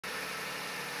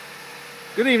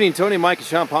Good evening, Tony, Mike, and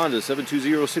Schomp Honda,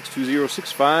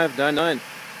 720-620-6599.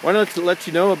 Why not let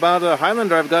you know about a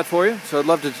Highlander I've got for you? So I'd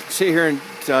love to sit here and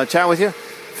chat with you.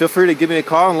 Feel free to give me a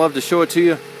call. I'd love to show it to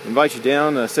you, invite you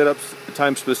down, set up a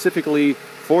time specifically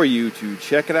for you to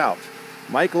check it out.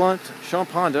 Mike Lunt, Schomp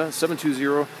Honda,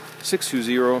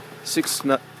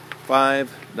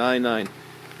 720-620-6599.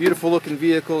 Beautiful looking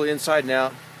vehicle inside and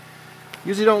out.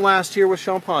 Usually don't last here with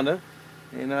Schomp Honda.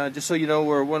 And just so you know,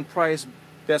 we're one price,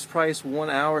 best price, 1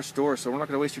 hour store. So we're not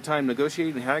going to waste your time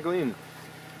negotiating and haggling.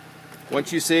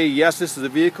 Once you say, yes, this is the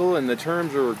vehicle and the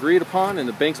terms are agreed upon and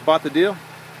the bank's bought the deal,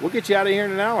 we'll get you out of here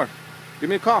in an hour. Give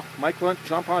me a call. Mike Lunt,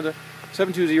 Schomp Honda,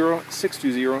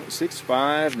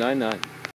 720-620-6599.